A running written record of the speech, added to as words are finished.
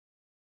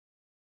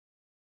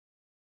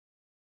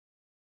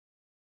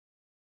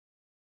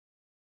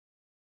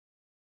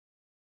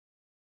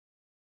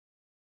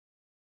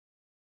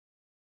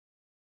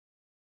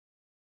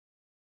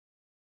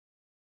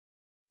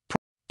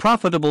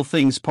Profitable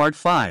Things Part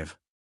 5.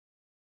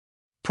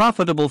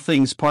 Profitable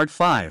Things Part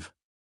 5.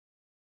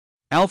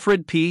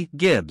 Alfred P.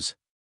 Gibbs.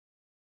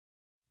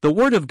 The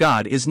Word of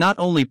God is not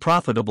only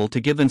profitable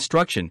to give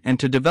instruction and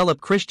to develop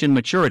Christian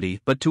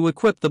maturity but to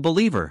equip the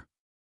believer.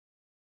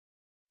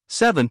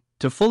 7.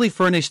 To fully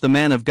furnish the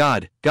man of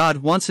God. God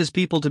wants His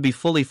people to be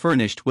fully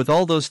furnished with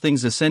all those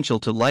things essential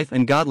to life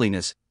and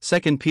godliness.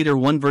 2 Peter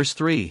 1 verse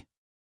 3.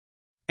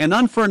 An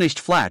unfurnished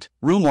flat,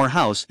 room or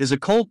house is a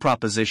cold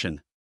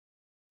proposition.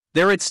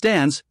 There it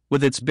stands,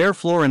 with its bare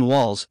floor and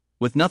walls,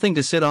 with nothing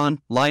to sit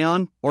on, lie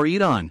on, or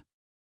eat on.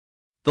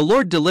 The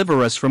Lord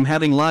deliver us from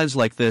having lives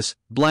like this,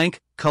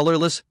 blank,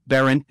 colorless,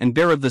 barren, and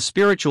bare of the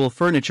spiritual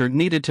furniture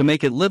needed to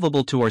make it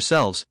livable to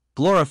ourselves,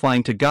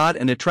 glorifying to God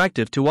and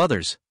attractive to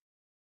others.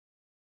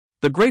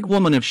 The great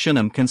woman of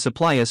Shunem can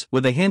supply us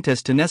with a hint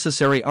as to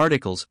necessary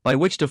articles by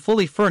which to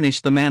fully furnish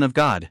the man of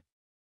God.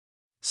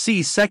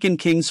 See 2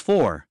 Kings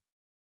 4.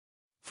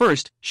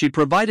 First, she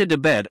provided a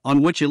bed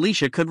on which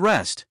Elisha could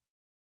rest.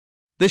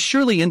 This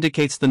surely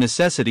indicates the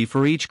necessity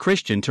for each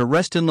Christian to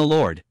rest in the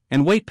Lord,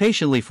 and wait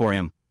patiently for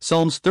Him.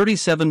 Psalms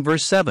 37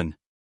 verse 7.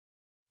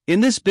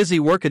 In this busy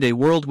workaday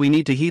world we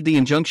need to heed the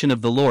injunction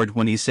of the Lord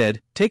when He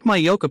said, "Take my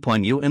yoke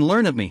upon you and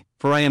learn of me,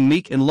 for I am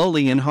meek and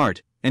lowly in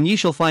heart, and ye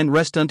shall find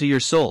rest unto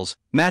your souls."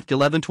 Matt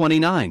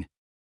 11:29.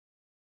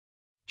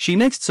 She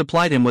next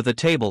supplied him with a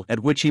table at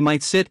which he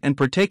might sit and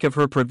partake of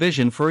her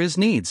provision for his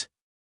needs.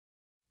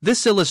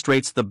 This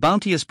illustrates the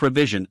bounteous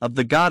provision of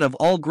the God of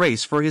all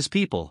grace for His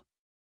people.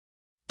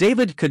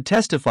 David could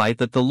testify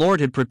that the Lord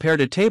had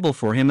prepared a table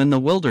for him in the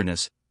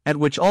wilderness, at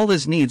which all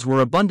his needs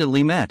were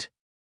abundantly met.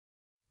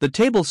 The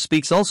table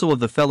speaks also of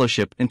the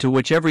fellowship into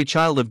which every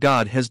child of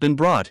God has been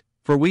brought,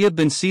 for we have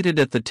been seated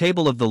at the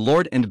table of the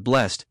Lord and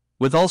blessed,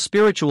 with all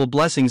spiritual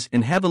blessings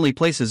in heavenly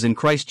places in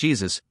Christ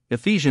Jesus.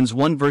 Ephesians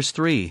 1 verse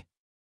 3.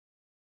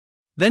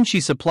 Then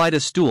she supplied a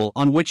stool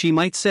on which he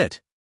might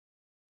sit.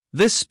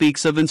 This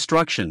speaks of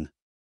instruction.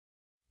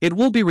 It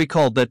will be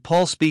recalled that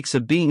Paul speaks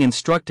of being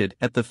instructed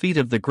at the feet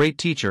of the great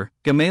teacher,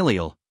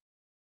 Gamaliel.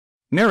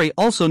 Mary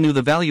also knew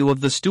the value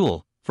of the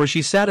stool, for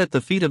she sat at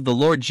the feet of the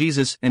Lord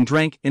Jesus and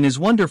drank in His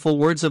wonderful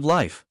words of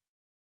life.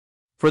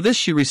 For this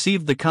she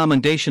received the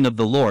commendation of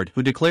the Lord,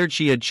 who declared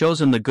she had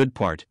chosen the good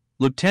part.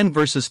 Luke 10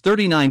 verses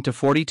 39 to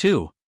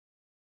 42.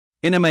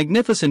 In a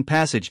magnificent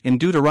passage in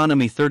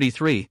Deuteronomy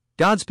 33,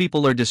 God's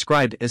people are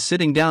described as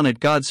sitting down at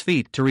God's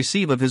feet to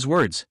receive of His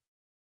words.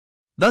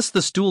 Thus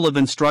the stool of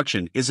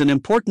instruction is an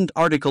important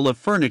article of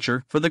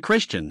furniture for the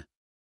Christian.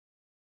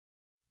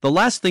 The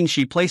last thing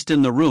she placed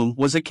in the room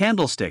was a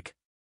candlestick.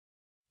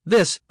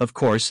 This, of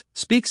course,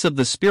 speaks of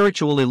the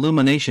spiritual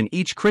illumination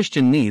each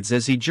Christian needs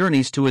as he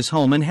journeys to his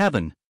home in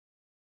heaven.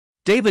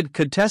 David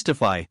could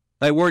testify,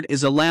 "Thy word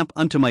is a lamp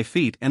unto my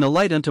feet and a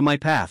light unto my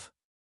path.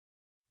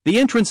 The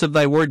entrance of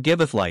thy word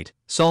giveth light."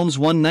 Psalms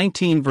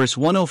 119 verse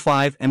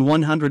 105 and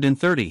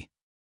 130.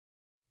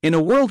 In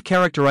a world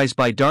characterized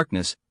by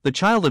darkness, the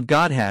child of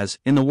God has,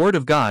 in the Word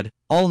of God,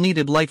 all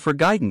needed light for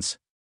guidance.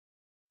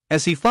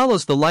 As he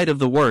follows the light of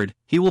the Word,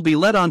 he will be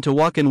led on to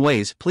walk in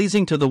ways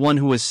pleasing to the one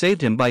who has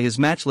saved him by His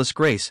matchless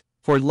grace,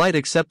 for light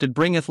accepted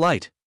bringeth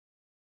light.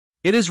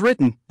 It is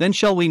written, "Then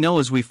shall we know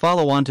as we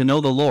follow on to know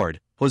the Lord."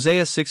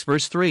 Hosea 6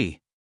 verse 3.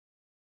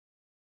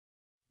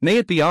 May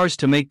it be ours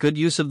to make good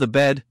use of the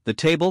bed, the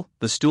table,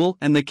 the stool,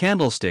 and the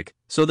candlestick,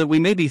 so that we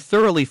may be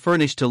thoroughly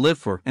furnished to live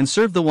for and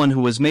serve the one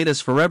who has made us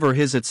forever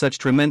His at such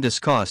tremendous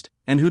cost,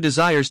 and who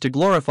desires to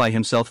glorify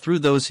Himself through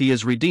those He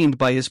has redeemed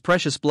by His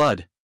precious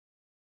blood.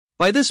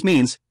 By this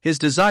means, His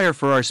desire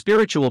for our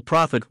spiritual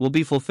profit will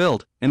be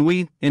fulfilled, and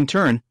we, in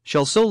turn,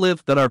 shall so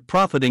live that our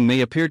profiting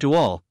may appear to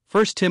all.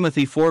 1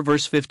 Timothy 4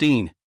 verse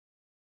 15.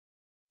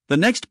 The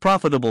next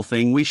profitable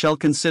thing we shall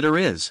consider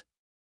is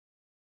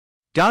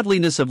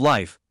godliness of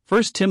life.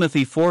 1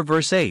 Timothy 4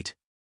 verse 8.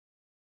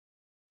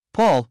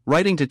 Paul,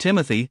 writing to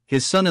Timothy,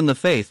 his son in the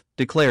faith,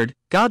 declared,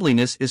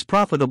 "Godliness is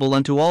profitable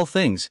unto all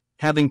things,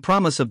 having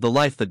promise of the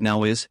life that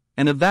now is,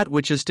 and of that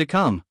which is to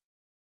come."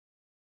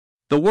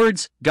 The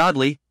words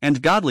godly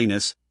and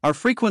godliness are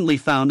frequently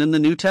found in the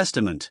New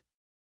Testament.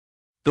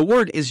 The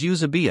word is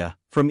eusebia,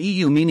 from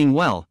eu meaning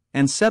well,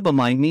 and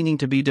sebomai meaning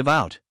to be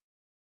devout.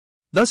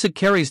 Thus it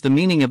carries the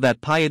meaning of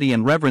that piety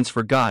and reverence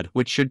for God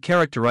which should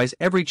characterize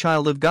every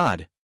child of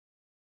God.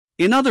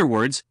 In other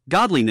words,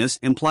 godliness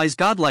implies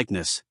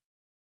godlikeness.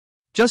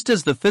 Just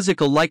as the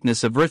physical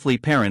likeness of earthly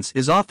parents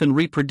is often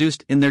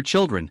reproduced in their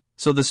children,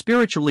 so the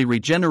spiritually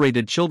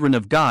regenerated children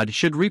of God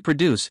should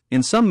reproduce,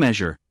 in some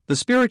measure, the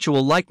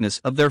spiritual likeness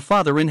of their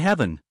Father in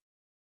heaven.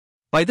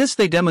 By this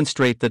they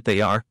demonstrate that they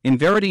are, in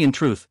verity and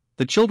truth,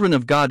 the children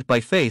of God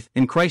by faith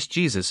in Christ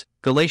Jesus.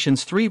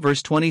 Galatians 3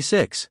 verse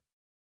 26.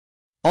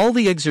 All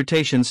the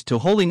exhortations to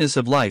holiness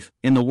of life,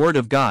 in the Word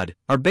of God,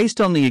 are based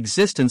on the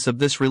existence of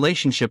this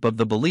relationship of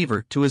the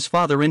believer to his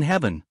Father in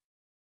heaven.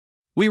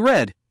 We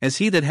read, "As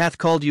He that hath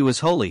called you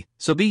is holy,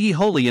 so be ye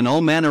holy in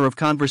all manner of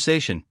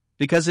conversation,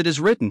 because it is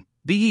written,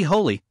 Be ye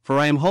holy, for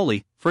I am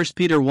holy." 1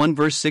 Peter 1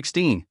 verse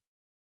 16.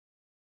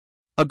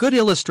 A good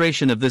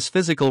illustration of this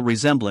physical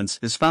resemblance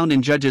is found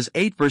in Judges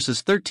 8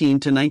 verses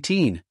 13 to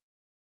 19.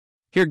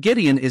 Here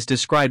Gideon is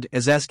described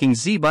as asking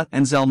Zebah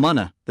and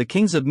Zalmunna, the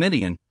kings of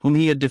Midian, whom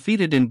he had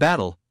defeated in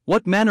battle,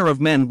 "What manner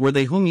of men were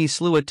they whom ye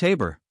slew at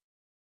Tabor?"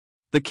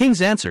 The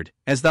kings answered,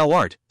 "As thou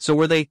art, so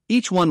were they,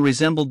 each one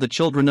resembled the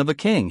children of a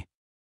king."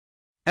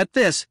 At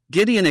this,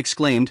 Gideon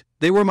exclaimed,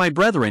 "They were my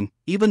brethren,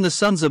 even the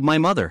sons of my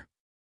mother."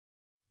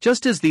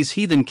 Just as these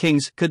heathen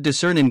kings could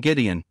discern in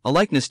Gideon a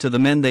likeness to the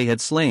men they had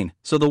slain,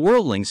 so the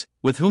worldlings,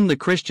 with whom the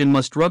Christian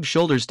must rub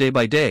shoulders day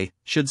by day,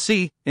 should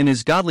see, in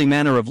his godly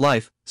manner of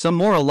life, some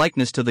moral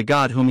likeness to the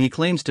God whom he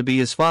claims to be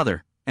his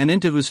Father, and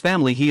into whose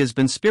family he has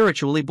been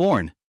spiritually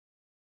born.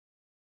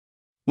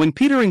 When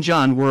Peter and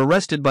John were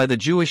arrested by the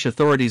Jewish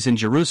authorities in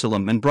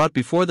Jerusalem and brought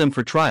before them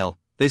for trial,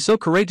 they so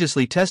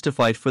courageously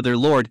testified for their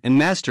Lord and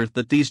Master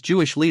that these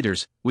Jewish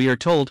leaders, we are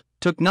told,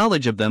 took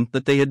knowledge of them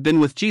that they had been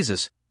with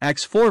Jesus,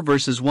 Acts 4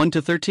 verses 1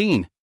 to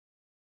 13.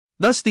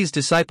 Thus these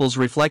disciples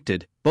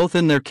reflected, both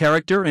in their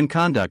character and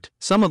conduct,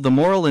 some of the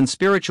moral and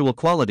spiritual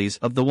qualities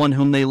of the one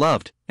whom they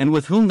loved, and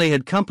with whom they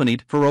had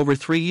companied for over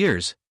 3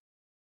 years.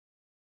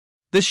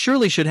 This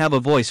surely should have a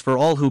voice for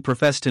all who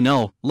profess to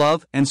know,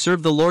 love, and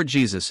serve the Lord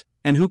Jesus,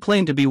 and who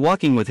claim to be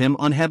walking with him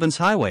on heaven's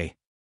highway.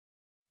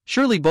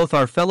 Surely both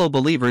our fellow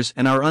believers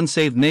and our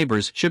unsaved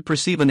neighbors should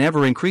perceive an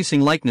ever-increasing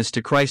likeness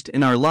to Christ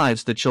in our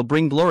lives that shall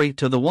bring glory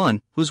to the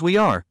one, whose we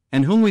are,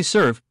 and whom we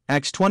serve,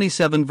 Acts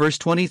 27 verse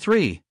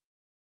 23.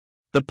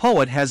 The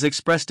poet has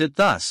expressed it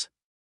thus: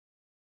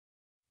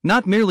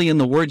 "Not merely in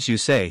the words you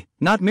say,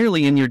 not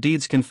merely in your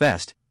deeds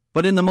confessed,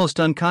 but in the most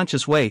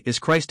unconscious way is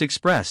Christ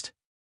expressed.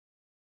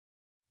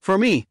 For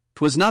me,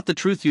 'twas not the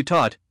truth you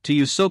taught, to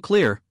you so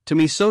clear, to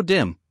me so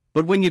dim,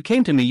 but when you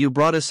came to me you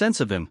brought a sense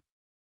of him.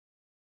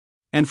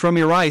 And from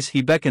your eyes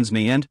he beckons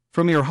me, and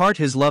from your heart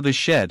his love is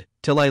shed,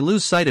 till I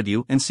lose sight of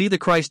you and see the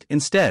Christ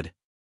instead."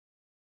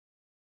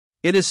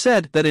 It is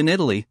said that in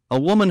Italy, a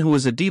woman who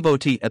is a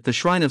devotee at the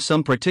shrine of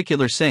some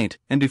particular saint,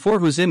 and before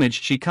whose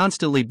image she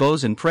constantly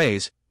bows and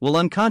prays, will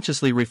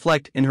unconsciously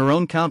reflect in her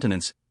own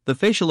countenance the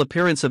facial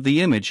appearance of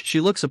the image she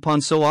looks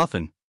upon so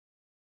often.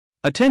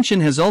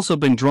 Attention has also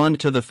been drawn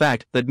to the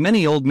fact that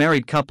many old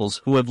married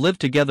couples who have lived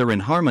together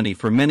in harmony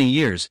for many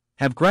years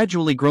have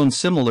gradually grown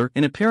similar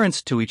in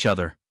appearance to each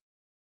other.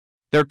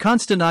 Their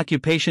constant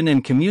occupation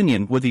and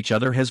communion with each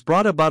other has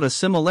brought about a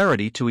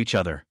similarity to each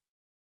other.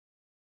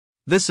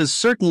 This is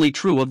certainly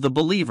true of the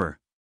believer.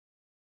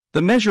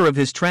 The measure of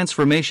his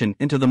transformation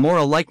into the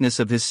moral likeness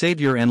of his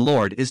Savior and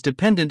Lord is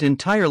dependent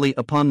entirely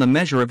upon the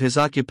measure of his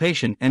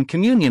occupation and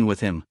communion with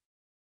him.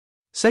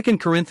 2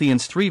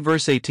 Corinthians 3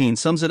 verse 18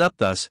 sums it up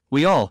thus: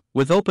 "We all,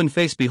 with open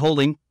face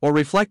beholding, or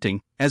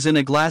reflecting, as in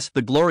a glass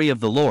the glory of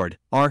the Lord,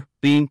 are,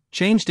 being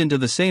changed into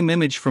the same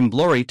image from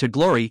glory to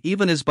glory,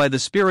 even as by the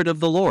Spirit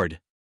of the Lord."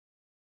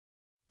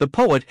 The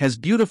poet has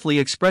beautifully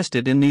expressed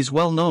it in these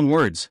well-known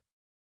words: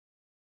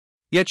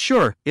 "Yet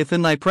sure, if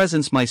in thy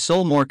presence my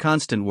soul more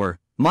constant were,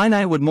 mine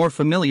eye would more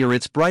familiar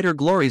its brighter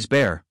glories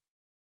bear.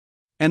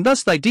 And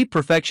thus thy deep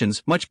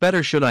perfections much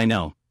better should I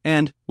know,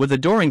 and, with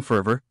adoring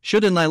fervor,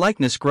 should in thy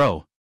likeness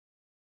grow."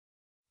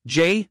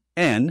 J.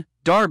 N.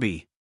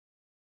 Darby.